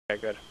Okay,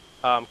 good.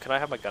 Can I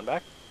have my gun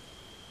back?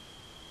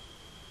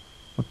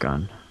 What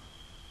gun?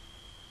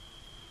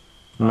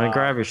 I'm gonna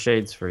grab your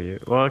shades for you.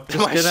 Well, just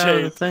My get out of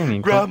the shades. thing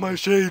and Grab my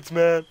shades,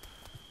 man.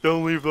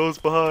 Don't leave those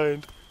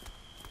behind.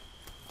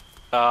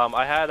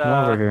 I had come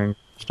over here and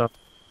stuff.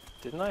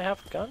 Didn't I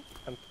have a gun?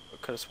 I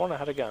could have sworn I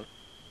had a gun.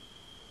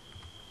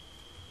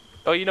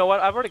 Oh, you know what?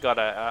 I've already got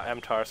a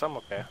MTAR, so I'm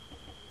okay.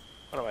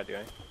 What am I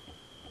doing?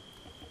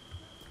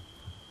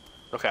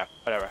 Okay,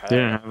 whatever.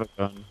 Didn't have a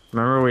gun.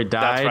 Remember we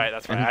died? That's right.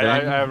 That's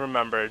right. I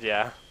remembered.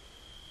 Yeah.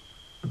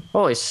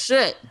 Holy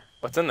shit!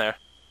 What's in there?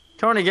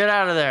 Tony, get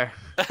out of there!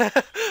 That's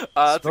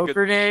a Smoke good.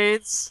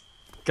 grenades,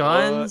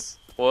 guns.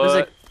 What?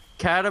 There's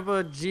a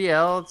Cataba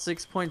GL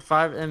 6.5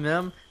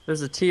 mm.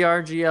 There's a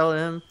TR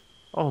GLM.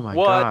 Oh my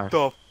What gosh.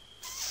 the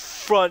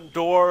front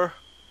door?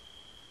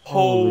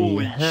 Holy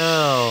Holy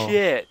hell.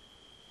 shit,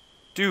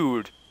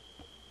 dude!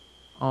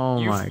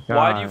 Oh my god.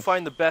 Why do you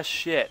find the best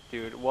shit,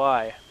 dude?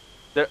 Why?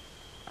 There.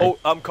 Oh,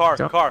 car.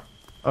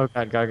 Oh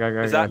god.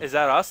 Is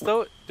that us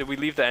though? Did we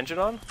leave the engine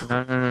on?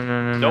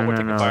 No, we're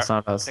taking fire. it's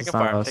not us. Taking It's not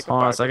fire. us. Taking Hold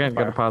on fire. a second,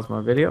 gotta pause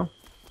my video.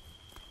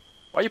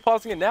 Why are you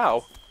pausing it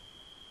now?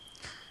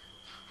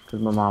 Because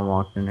my mom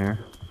walked in here.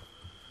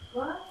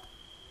 What?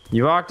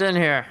 You walked in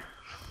here.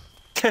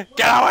 Get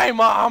away,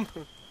 mom!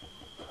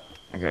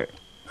 Okay.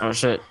 Oh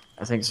shit.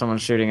 I think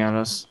someone's shooting at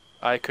us.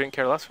 I couldn't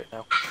care less right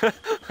now,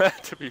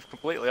 to be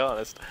completely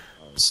honest.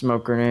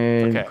 Smoke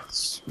grenade. Okay.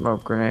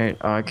 Smoke grenade.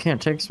 Oh, I can't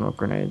take smoke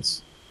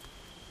grenades.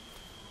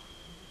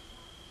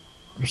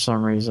 For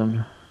some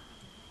reason.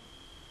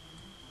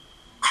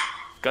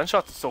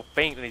 Gunshots are so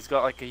faint, and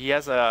he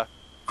has a.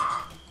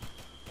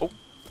 Oh.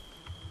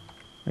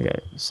 Okay,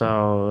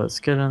 so let's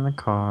get in the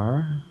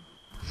car.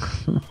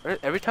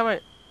 Every time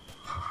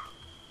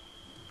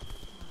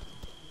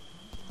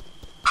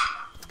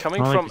it's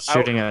coming I don't from think he's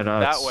shooting out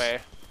at us. that way.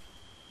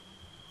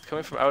 It's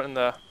coming from out in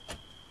the.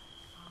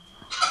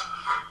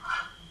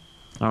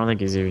 I don't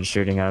think he's even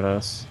shooting at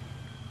us.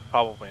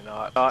 Probably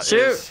not.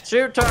 Shoot!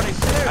 Shoot, Tony!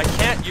 Shoot! I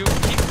can't. You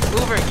keep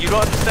moving. You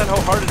don't understand how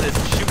hard it is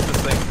to shoot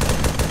this thing.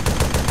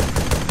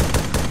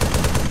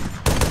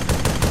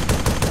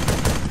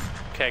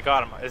 Okay,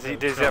 got him. Does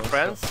he have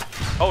friends?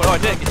 Oh no, I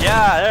did.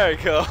 Yeah, there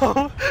we go.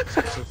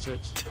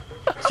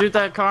 Shoot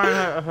that car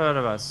ahead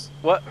of us.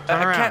 What?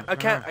 Turn around, I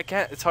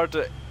can't. It's hard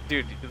to.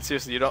 Dude,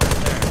 seriously, you don't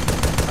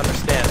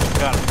understand.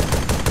 Got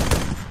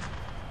him.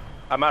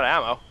 I'm out of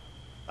ammo.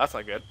 That's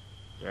not good.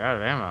 You're out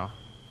of ammo.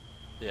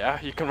 Yeah,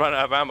 you can run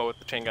out of ammo with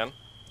the chain gun.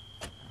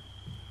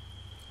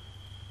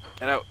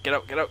 Get out.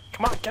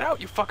 Come on, get out,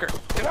 you fucker.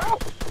 Get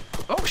out.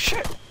 Oh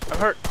shit. I'm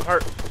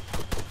hurt.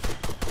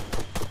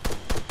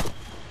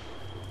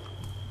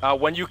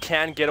 When you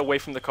can get away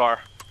from the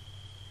car.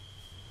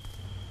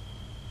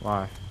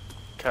 Why?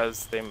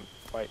 Because they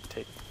might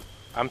take.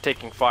 I'm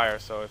taking fire,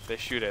 so if they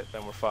shoot it,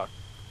 then we're fucked.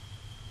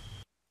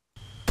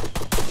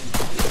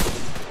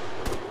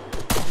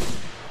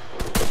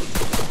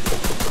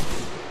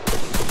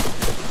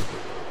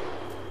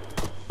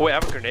 Oh, wait, I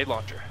have a grenade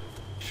launcher.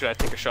 Should I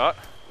take a shot?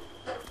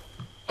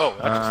 Oh,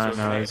 that just threw a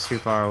no, grenade. it's too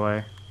far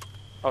away.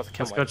 Oh, it's a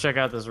Let's go check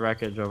out this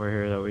wreckage over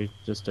here that we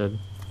just did.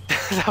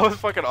 That was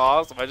fucking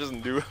awesome. I just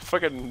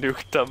fucking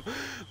nuked them.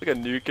 Like a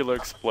nuclear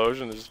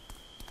explosion. Just...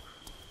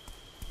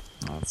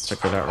 Let's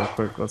check it out real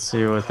quick. Let's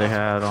see what they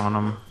had on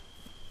them.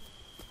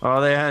 Oh,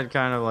 they had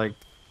kind of like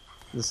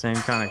the same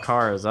kind of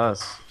car as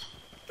us.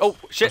 Oh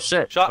shit! Oh,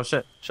 shit! Shot! Oh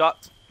shit!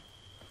 Shots!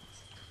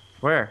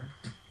 Where?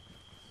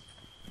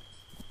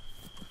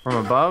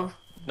 From above?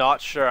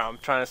 Not sure. I'm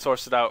trying to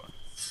source it out.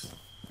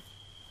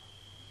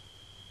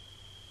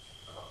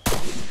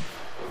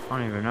 I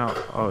don't even know.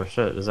 Oh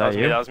shit! Is that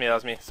you? That was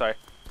me. Sorry.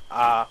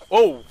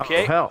 Oh,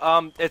 okay. Oh,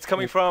 hell. It's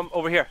coming from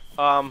over here.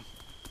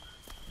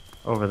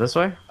 Over this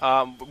way?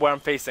 Where I'm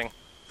facing.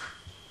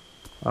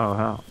 Oh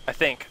hell. I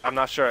think. I'm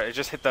not sure. It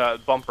just hit the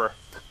bumper.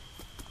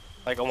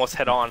 Like almost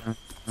head on.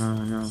 Oh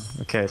no.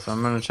 Okay, so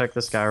I'm gonna check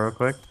this guy real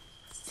quick.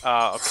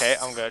 Okay.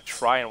 I'm gonna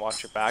try and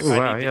watch your back. Ooh, I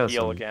wow, need he to has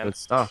heal some again. good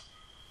stuff.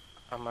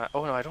 Oh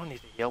no, I don't need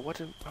to heal. What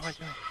am I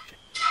doing? Shit.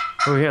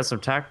 Oh, he has some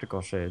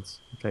tactical shades.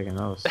 I'm taking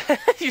those.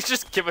 You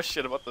just give a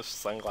shit about the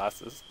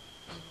sunglasses.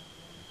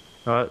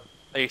 What?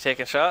 Are you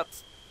taking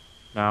shots?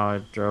 Now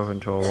I drove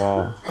into a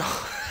wall.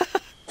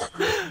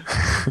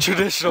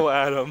 Traditional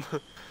Adam.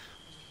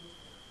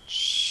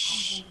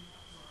 Shh.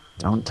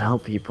 Don't tell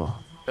people.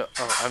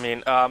 I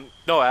mean,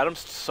 no, Adam's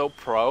so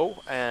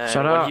pro, and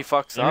Shut when up. he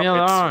fucks Leave up, me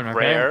alone, it's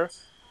okay? rare.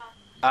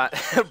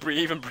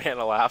 Even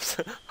Brianna laughs.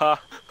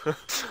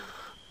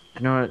 You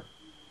know what?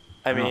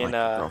 I don't mean, like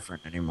your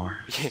girlfriend anymore.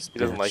 he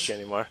doesn't like you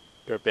anymore.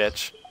 You're a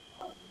bitch.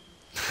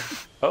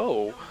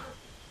 Oh,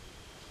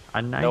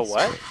 A nice No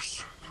what?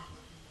 bitch.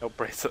 no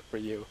bracelet for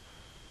you.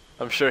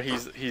 I'm sure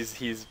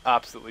he's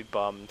absolutely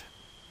bummed.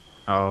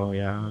 Oh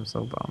yeah, I'm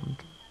so bummed.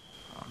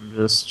 I'm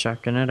just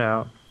checking it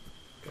out.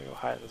 Gonna go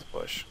hide in this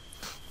bush.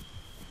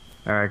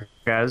 Alright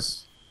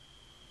guys.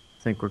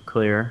 I think we're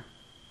clear.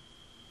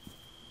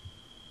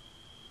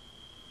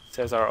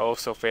 Says our oh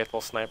so faithful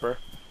sniper.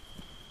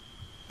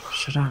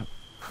 Shut up.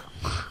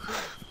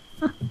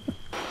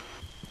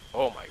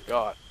 Oh my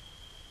god.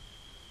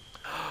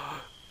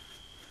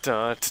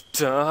 Dun, dun,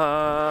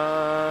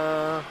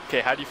 dun.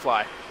 Okay, how do you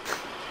fly?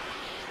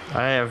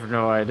 I have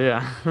no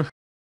idea.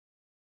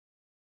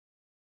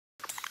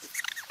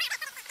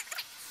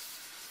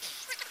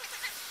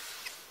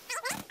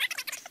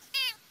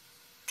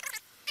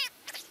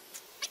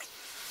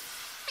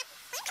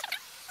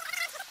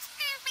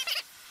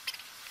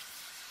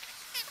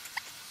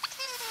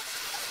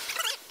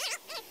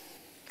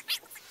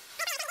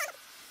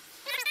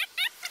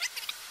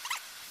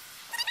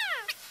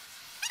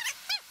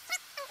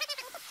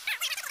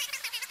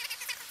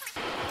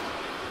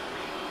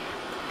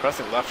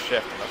 Pressing left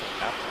shift and nothing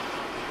happened.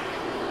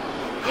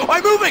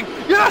 I'm moving!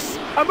 Yes!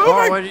 I'm moving!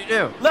 Oh, what do you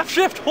do? Left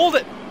shift, hold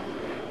it!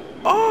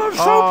 Oh, I'm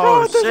so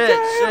pro at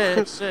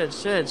this game!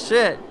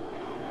 Shit.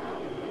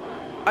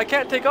 I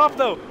can't take off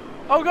though.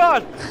 Oh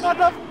god! Not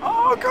enough!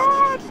 Oh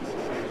god!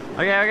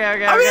 Okay.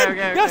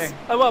 Yes!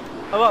 I'm up!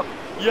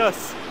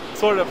 Yes!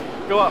 Sort of.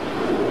 Go up.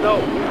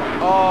 No.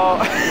 Oh.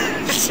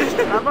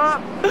 I'm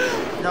up!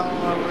 No,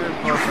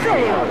 we're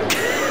both.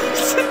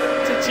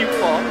 Did you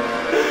fall?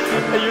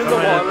 Are you in the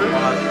water?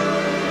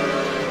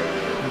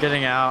 I'm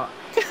getting out.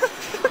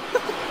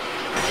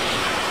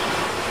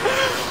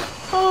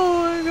 Oh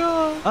my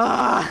god.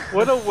 Ah!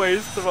 What a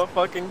waste of a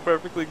fucking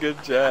perfectly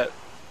good jet.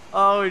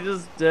 Oh, we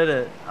just did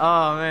it.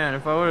 Oh man,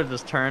 if I would have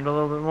just turned a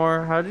little bit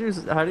more. How do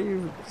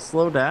you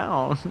slow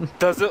down?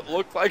 Does it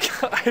look like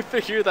I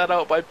figured that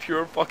out by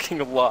pure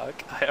fucking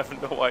luck? I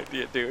have no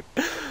idea, dude.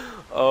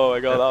 Oh my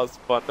god, that was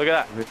fun. Look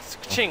at that.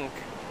 Chink.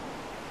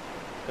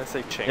 Let's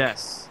say chink.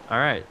 Yes. All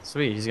right.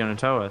 Sweet. He's gonna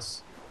tow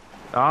us.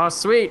 Oh,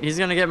 sweet. He's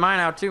gonna get mine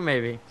out too,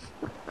 maybe.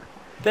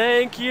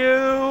 Thank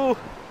you.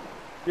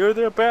 You're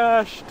the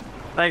best.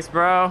 Thanks,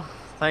 bro.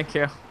 Thank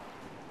you.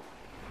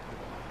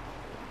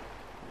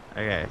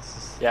 Okay.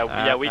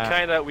 Yeah, we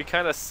kind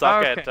of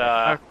suck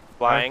at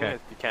flying.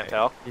 If you can't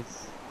tell.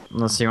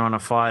 Unless you want to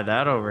fly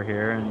that over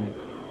here and.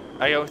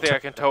 I don't think I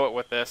can tow it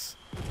with this.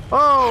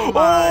 Oh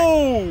my!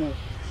 Oh!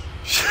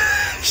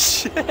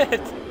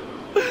 Shit!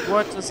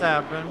 What just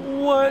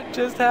happened? What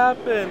just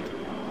happened?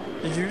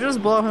 Did you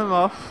just blow him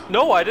up?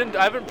 No, I didn't.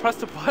 I haven't pressed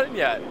the button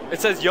yet. It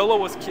says YOLO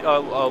was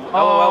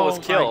LOL was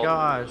killed. Oh my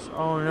gosh!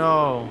 Oh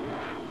no!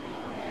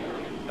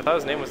 I thought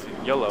his name was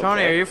YOLO.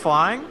 Tony, are you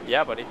flying?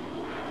 Yeah, buddy.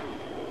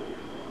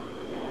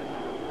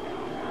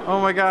 Oh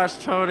my gosh,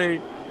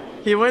 Tony!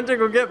 He went to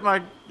go get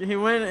my. He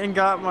went and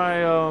got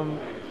my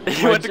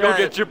He went to go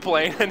get your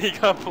plane and he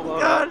got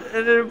blown up.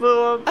 And it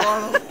blew up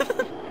on him.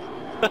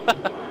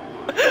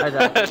 I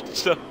died.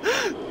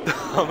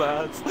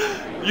 Dumbass.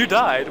 You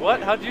died?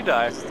 What? How'd you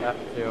die?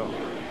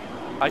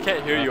 I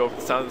can't hear you over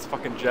the sound of this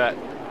fucking jet.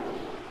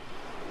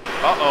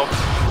 Uh-oh.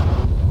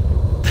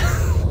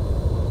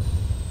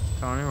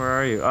 Tony, where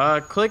are you?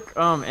 Click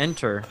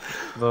enter,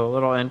 the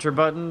little enter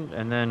button,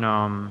 and then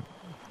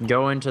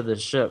go into the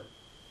ship.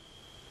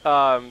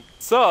 The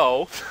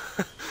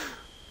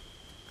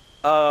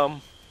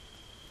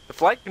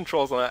flight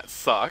controls on that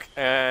suck,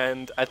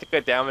 and I think I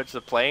damaged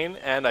the plane,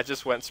 and I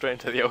just went straight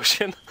into the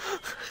ocean.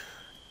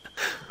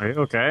 Are you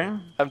okay?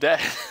 I'm dead.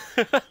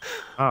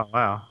 Oh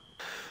wow.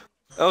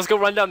 Now let's go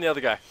run down the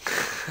other guy.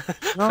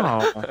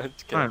 No,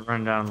 try and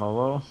run down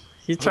Lolo.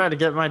 He tried to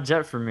get my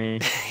jet for me.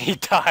 He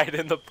died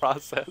in the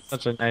process.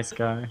 Such a nice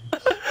guy.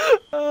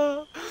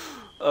 Oh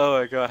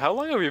my god, how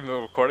long have we been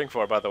recording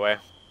for, by the way?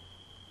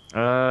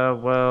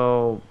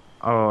 Well,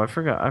 oh, I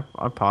forgot.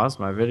 I paused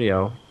my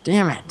video.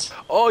 Damn it.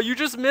 Oh, you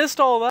just missed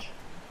all that.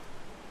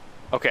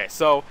 Okay,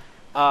 so,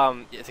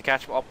 to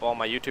catch up all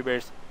my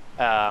YouTubers,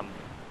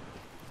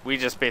 we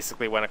just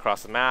basically went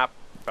across the map,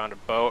 found a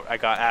boat. I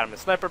got Adam and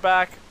Sniper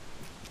back,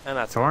 and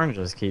that's Torn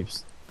just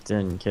keeps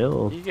getting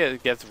killed. He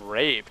gets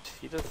raped.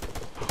 He just.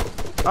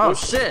 Oh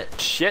shit!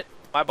 Shit,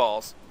 my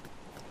balls.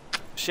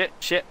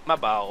 Shit, my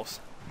balls.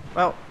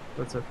 Well,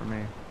 that's it for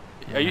me.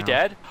 Are you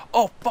dead?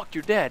 Oh fuck,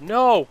 you're dead.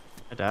 No.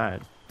 I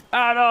died.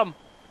 Adam.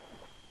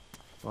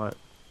 What?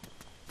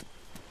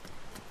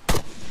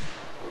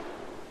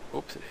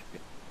 Oops.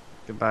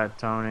 Goodbye,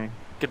 Tony.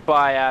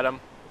 Goodbye, Adam.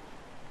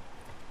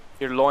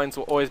 Your loins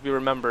will always be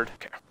remembered.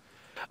 Okay.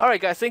 Alright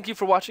guys, thank you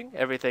for watching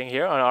everything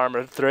here on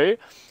Armor 3.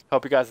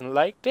 Hope you guys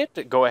liked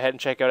it. Go ahead and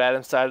check out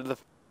Adam's side of the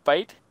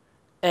fight.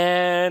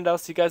 And I'll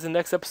see you guys in the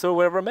next episode,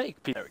 whatever I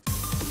make. Peace.